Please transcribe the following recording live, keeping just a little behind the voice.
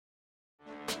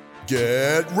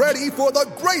Get ready for the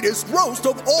greatest roast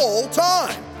of all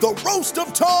time, the Roast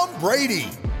of Tom Brady,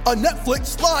 a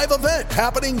Netflix live event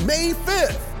happening May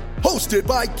 5th. Hosted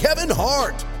by Kevin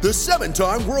Hart, the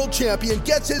 7-time world champion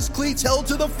gets his cleats held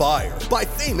to the fire by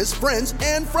famous friends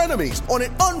and frenemies on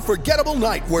an unforgettable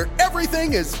night where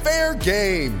everything is fair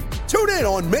game. Tune in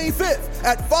on May 5th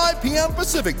at 5 p.m.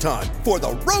 Pacific time for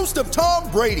the Roast of Tom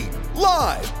Brady,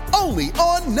 live only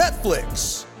on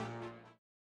Netflix.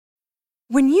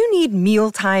 When you need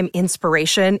mealtime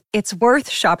inspiration, it's worth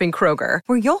shopping Kroger,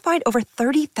 where you'll find over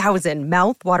 30,000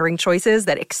 mouth-watering choices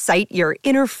that excite your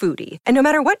inner foodie. And no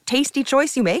matter what tasty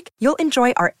choice you make, you'll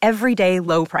enjoy our everyday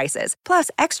low prices, plus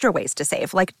extra ways to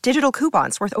save, like digital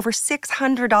coupons worth over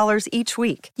 $600 each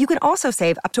week. You can also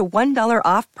save up to $1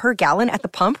 off per gallon at the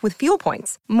pump with fuel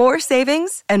points. More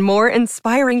savings and more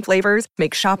inspiring flavors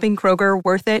make shopping Kroger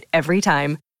worth it every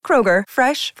time. Kroger,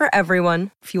 fresh for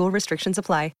everyone. Fuel restrictions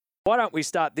apply. Why don't we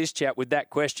start this chat with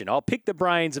that question? I'll pick the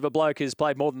brains of a bloke who's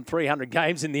played more than 300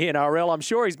 games in the NRL. I'm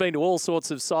sure he's been to all sorts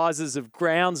of sizes of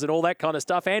grounds and all that kind of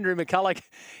stuff. Andrew McCullough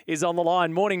is on the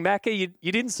line. Morning, Macca.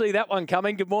 You didn't see that one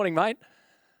coming. Good morning, mate.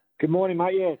 Good morning,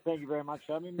 mate. Yeah, thank you very much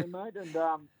for having me, mate. And,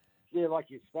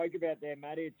 like you spoke about there,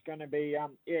 Matty, it's going to be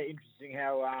interesting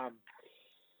how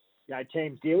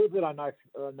teams deal with it. I know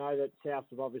that South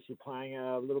are obviously playing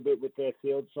a little bit with their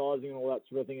field sizing and all that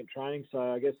sort of thing at training,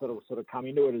 so I guess that'll sort of come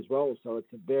into it as well. So it's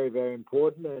very, very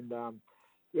important, and I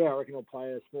reckon it'll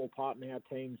play a small part in how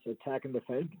teams attack and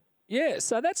defend. Yeah,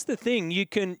 so that's the thing. You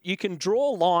can draw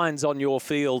lines on your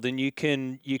field, and you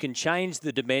can change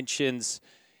the dimensions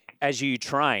as you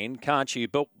train, can't you?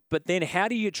 But then how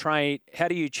do you train? How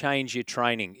do you change your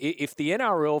training? If the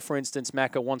NRL, for instance,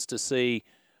 Macca, wants to see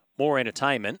more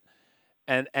entertainment.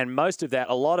 And most of that,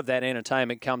 a lot of that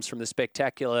entertainment comes from the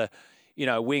spectacular,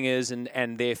 wingers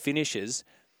and their finishers.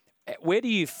 Where do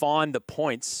you find the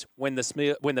points when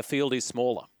the field is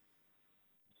smaller?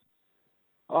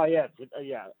 Oh yeah.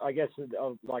 I guess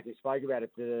like you spoke about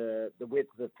it, the width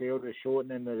of the field is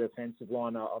shortened, and the defensive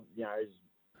line, is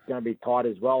going to be tight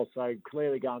as well. So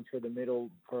clearly going through the middle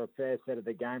for a fair set of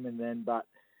the game, and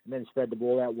then spread the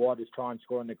ball out wide, just try and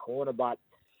score in the corner, but.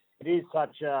 It is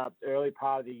such an early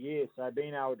part of the year, so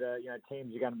being able to,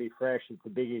 teams are going to be fresh. It's a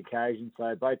big occasion,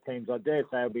 so both teams, I dare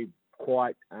say, will be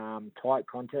quite tight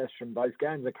contests from both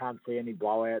games. I can't see any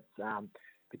blowouts.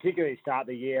 Particularly start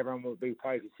the year, everyone will be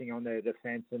focusing on their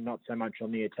defence and not so much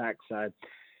on the attack. So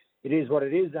it is what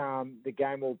it is. The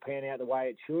game will pan out the way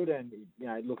it should, and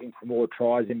looking for more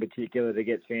tries in particular to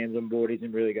get fans on board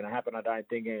isn't really going to happen. I don't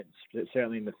think it's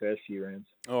certainly in the first few rounds.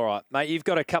 All right, mate. You've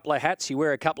got a couple of hats. You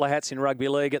wear a couple of hats in rugby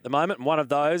league at the moment, and one of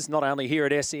those, not only here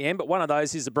at SEM, but one of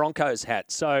those is the Broncos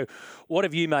hat. So, what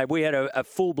have you made? We had a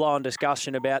full-blown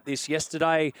discussion about this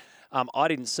yesterday. I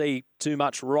didn't see too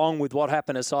much wrong with what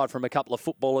happened, aside from a couple of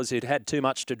footballers who'd had too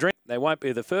much to drink. They won't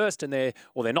be the first, they're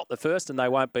not the first, and they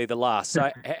won't be the last.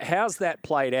 So how's that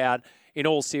played out in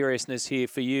all seriousness here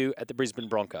for you at the Brisbane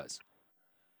Broncos?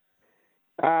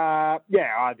 I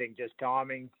think just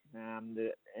timing.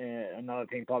 Another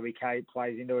thing probably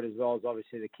plays into it as well is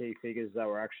obviously the key figures that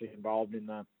were actually involved in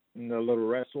the little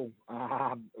wrestle,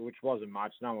 which wasn't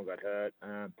much. No one got hurt.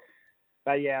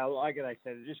 But yeah, like I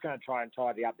said, they're just going to try and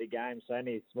tidy up the game. So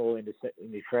any small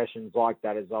indiscretions like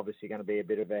that is obviously going to be a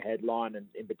bit of a headline. And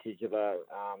in particular,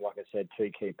 like I said,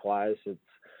 two key players. It's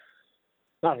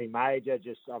nothing major,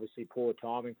 just obviously poor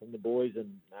timing from the boys. And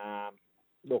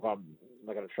look, I'm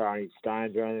not going to throw any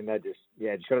stones or anything. They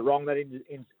just got it wrong, that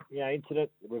incident.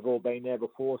 We've all been there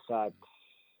before. So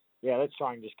yeah, let's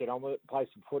try and just get on with it, play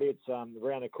some footy. It's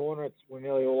around the corner. We're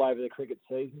nearly all over the cricket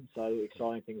season, so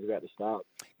exciting things about to start.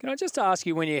 Can I just ask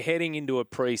you, when you're heading into a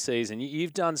pre-season,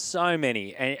 you've done so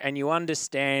many, and you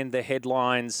understand the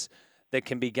headlines that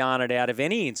can be garnered out of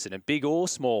any incident, big or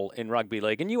small, in rugby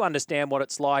league, and you understand what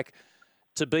it's like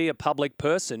to be a public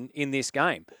person in this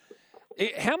game.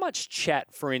 How much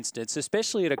chat, for instance,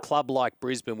 especially at a club like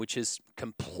Brisbane, which is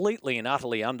completely and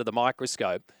utterly under the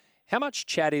microscope, how much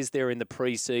chat is there in the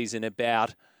pre-season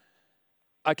about,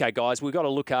 okay, guys, we've got to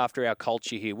look after our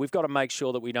culture here. We've got to make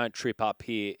sure that we don't trip up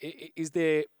here. Is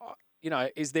there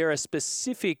a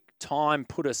specific time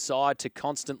put aside to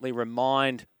constantly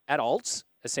remind adults,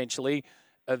 essentially,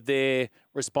 of their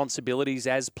responsibilities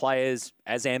as players,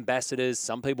 as ambassadors?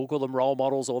 Some people call them role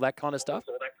models, all that kind of stuff.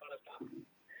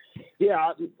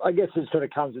 Yeah, I guess it sort of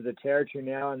comes with the territory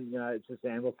now, and it's just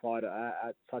amplified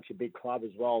at such a big club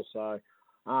as well. So.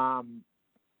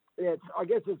 I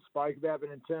guess it's spoke about, but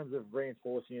in terms of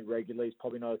reinforcing it regularly is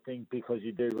probably not a thing, because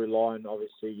you do rely on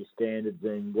obviously your standards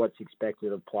and what's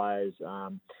expected of players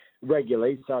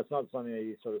regularly. So it's not something that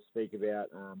you sort of speak about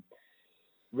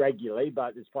regularly,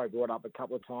 but it's probably brought up a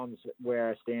couple of times where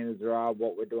our standards are,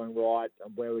 what we're doing right,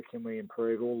 and where can we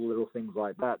improve, all the little things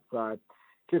like that. So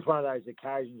just one of those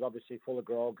occasions, obviously full of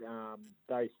grog.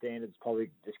 Those standards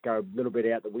probably just go a little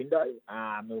bit out the window.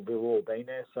 We've all been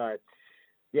there. So,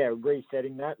 yeah,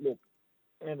 resetting that. Look,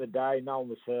 end of the day, no one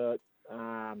was hurt.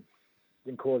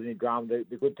 Didn't cause any drama.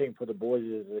 The good thing for the boys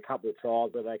is there's a couple of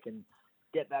trials where they can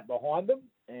get that behind them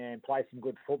and play some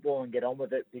good football and get on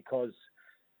with it, because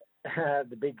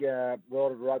the big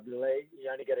world of rugby league, you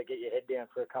only got to get your head down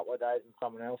for a couple of days and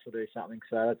someone else will do something.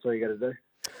 So that's all you got to do.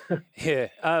 Yeah.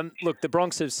 Look, the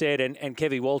Bronx have said, and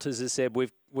Kevy Walters has said,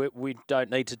 we don't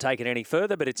need to take it any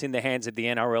further, but it's in the hands of the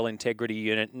NRL Integrity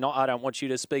Unit. I don't want you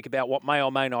to speak about what may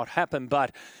or may not happen,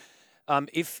 but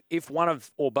if one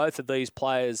of or both of these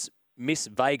players miss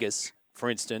Vegas, for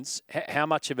instance, how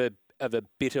much of a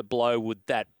bitter blow would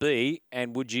that be?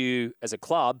 And would you, as a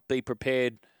club, be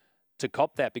prepared to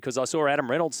cop that? Because I saw Adam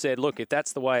Reynolds said, look, if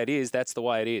that's the way it is, that's the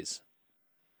way it is.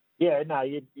 Yeah, no,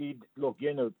 you'd look,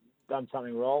 you've done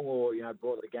something wrong or,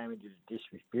 brought the game into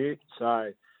disrepute.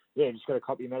 So, yeah, you just got to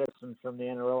copy medicine from the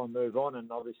NRL and move on.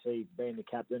 And obviously, being the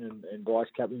captain and vice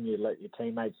captain, you let your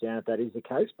teammates down if that is the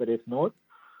case. But if not,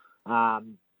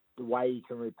 the way you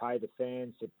can repay the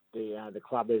fans, the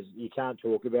club is, you can't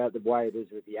talk about the way it is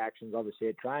with the actions, obviously,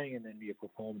 at training and then your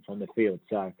performance on the field.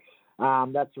 So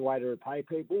that's the way to repay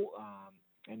people.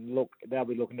 And look, they'll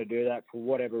be looking to do that for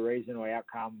whatever reason or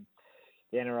outcome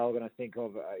the NRL are going to think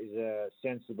of is a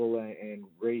sensible and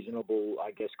reasonable,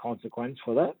 I guess, consequence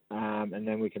for that. And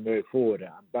then we can move forward.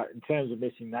 But in terms of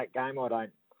missing that game, I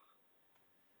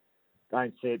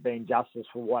don't see it being justice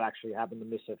for what actually happened to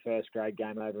miss a first grade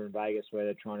game over in Vegas, where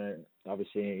they're trying to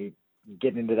obviously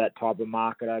get into that type of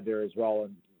market over there as well.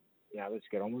 And, let's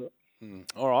get on with it.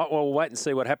 All right. Well, we'll wait and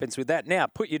see what happens with that. Now,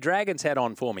 put your Dragons hat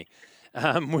on for me.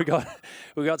 We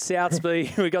got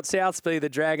Southsea. We got Southsea, the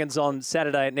Dragons, on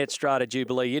Saturday at Netstrata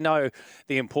Jubilee. You know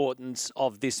the importance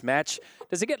of this match.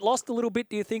 Does it get lost a little bit,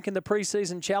 do you think, in the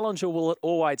pre-season challenge, or will it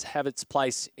always have its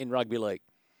place in rugby league?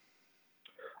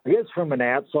 I guess from an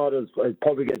outsider, it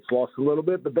probably gets lost a little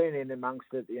bit, but being in amongst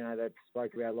it, they've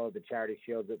spoken about a lot of the charity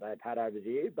shields that they've had over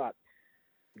the year, but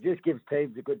it just gives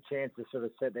teams a good chance to sort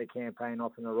of set their campaign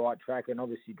off on the right track. And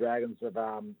obviously Dragons have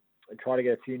tried to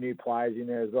get a few new players in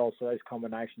there as well, so those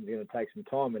combinations are going to take some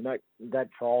time. And that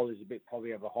trial is a bit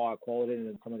probably of a higher quality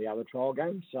than some of the other trial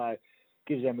games, so it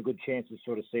gives them a good chance to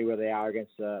sort of see where they are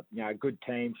against a good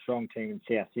team, strong team in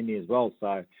South Sydney as well.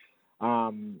 So,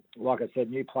 like I said,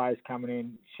 new players coming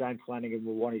in. Shane Flanagan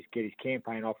will want to get his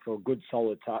campaign off for a good,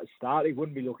 solid start. He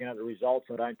wouldn't be looking at the results,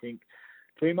 I don't think,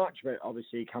 too much, but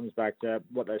obviously he comes back to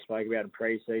what they spoke about in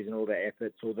pre-season, all their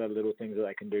efforts, all the little things that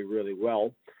they can do really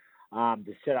well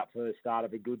to set up for the start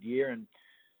of a good year. And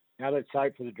let's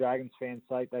hope for the Dragons fans'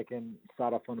 sake they can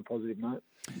start off on a positive note.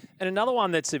 And another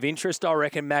one that's of interest, I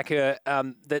reckon, Macca,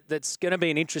 that's going to be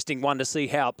an interesting one to see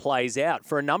how it plays out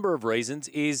for a number of reasons,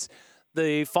 is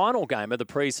the final game of the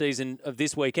pre-season of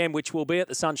this weekend, which will be at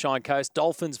the Sunshine Coast,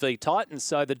 Dolphins v Titans.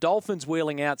 So the Dolphins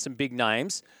wheeling out some big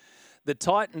names. The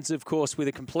Titans, of course, with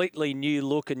a completely new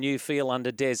look and new feel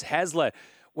under Des Hasler.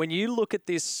 When you look at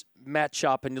this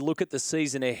matchup and you look at the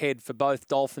season ahead for both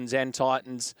Dolphins and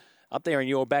Titans up there in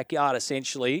your backyard,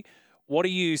 essentially, what do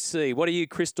you see? What are you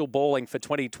crystal balling for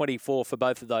 2024 for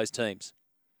both of those teams?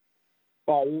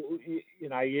 Well,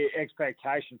 your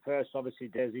expectation first, obviously,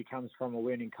 Desi comes from a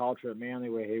winning culture at Manly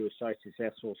where he was so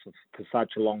successful for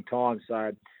such a long time.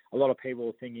 So a lot of people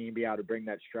are thinking he'll be able to bring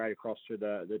that straight across to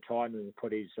the Titans and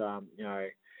put his,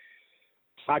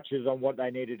 touches on what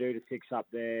they need to do to fix up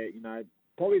their,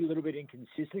 probably a little bit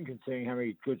inconsistent considering how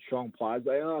many good, strong players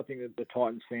they are. I think that the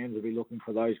Titans fans will be looking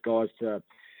for those guys to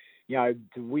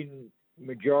win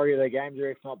majority of their games,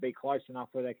 or if not be close enough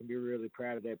where they can be really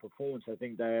proud of their performance. I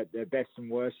think their best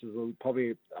and worst is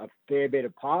probably a fair bit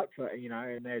apart,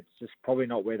 and it's just probably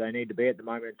not where they need to be at the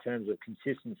moment in terms of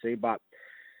consistency. But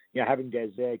having Des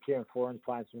there, Kieran Foran's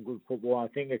playing some good football. I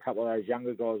think a couple of those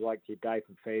younger guys like your Dave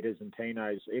and Feeders and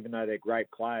Tinos, even though they're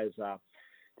great players,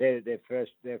 they're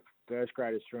first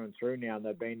graders through and through now, and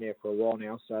they've been there for a while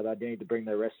now. So they need to bring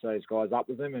the rest of those guys up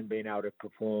with them and being able to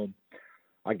perform,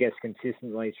 I guess,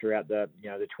 consistently throughout the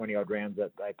 20-odd rounds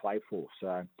that they play for.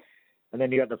 So, and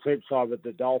then you got the flip side with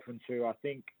the Dolphins, who I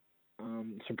think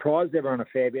surprised everyone a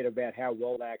fair bit about how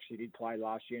well they actually did play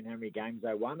last year and how many games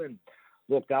they won. And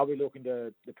look, they'll be looking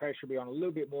to, the pressure will be on a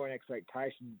little bit more in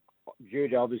expectation due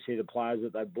to obviously the players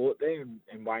that they brought there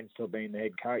and Wayne still being the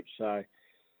head coach. So,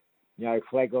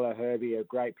 Flegler, Herbie are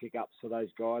great pickups for those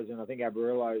guys. And I think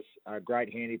Averillo's a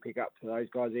great handy pickup for those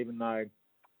guys, even though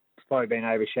it's probably been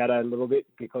overshadowed a little bit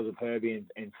because of Herbie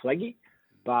and Fleggy.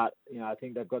 But, I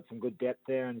think they've got some good depth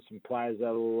there and some players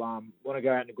that will want to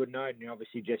go out on a good note. And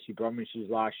obviously Jesse Bromwich's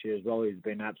last year as well. He's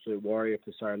been an absolute warrior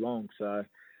for so long. So,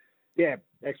 yeah,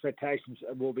 expectations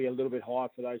will be a little bit higher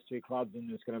for those two clubs, and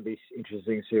it's going to be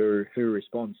interesting to see who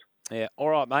responds. Yeah. All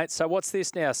right, mate. So what's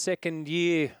this now? Second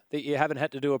year that you haven't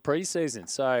had to do a pre-season.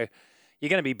 So you're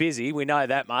going to be busy. We know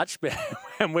that much,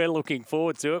 and we're looking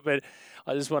forward to it. But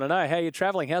I just want to know how you're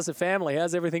travelling. How's the family?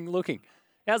 How's everything looking?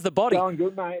 How's the body? Going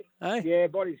good, mate. Hey? Yeah,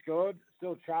 body's good.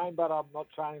 Still train, but I'm not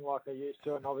training like I used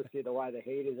to. And obviously the way the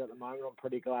heat is at the moment, I'm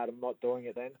pretty glad I'm not doing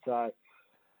it then. So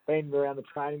been around the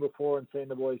training before and seen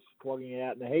the boys flogging it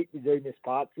out in the heat. We do miss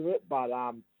parts of it, but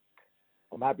I'm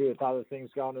happy with other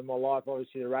things going in my life.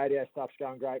 Obviously the radio stuff's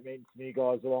going great, meeting some new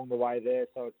guys along the way there.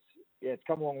 So it's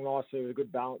come along nicely with a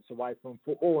good balance away from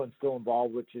football and still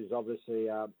involved, which is obviously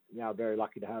very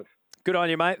lucky to have. Good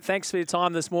on you, mate. Thanks for your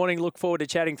time this morning. Look forward to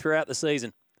chatting throughout the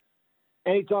season.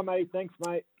 Anytime, mate. Thanks,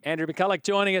 mate. Andrew McCullough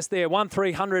joining us there,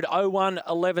 1300 01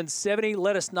 1170.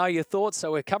 Let us know your thoughts.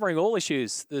 So we're covering all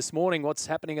issues this morning. What's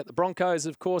happening at the Broncos,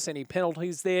 of course, any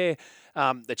penalties there,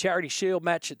 the Charity Shield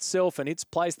match itself and its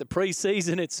place, the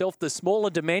pre-season itself, the smaller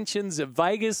dimensions of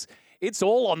Vegas. It's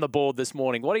all on the board this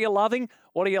morning. What are you loving?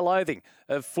 What are you loathing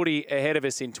of footy ahead of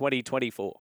us in 2024?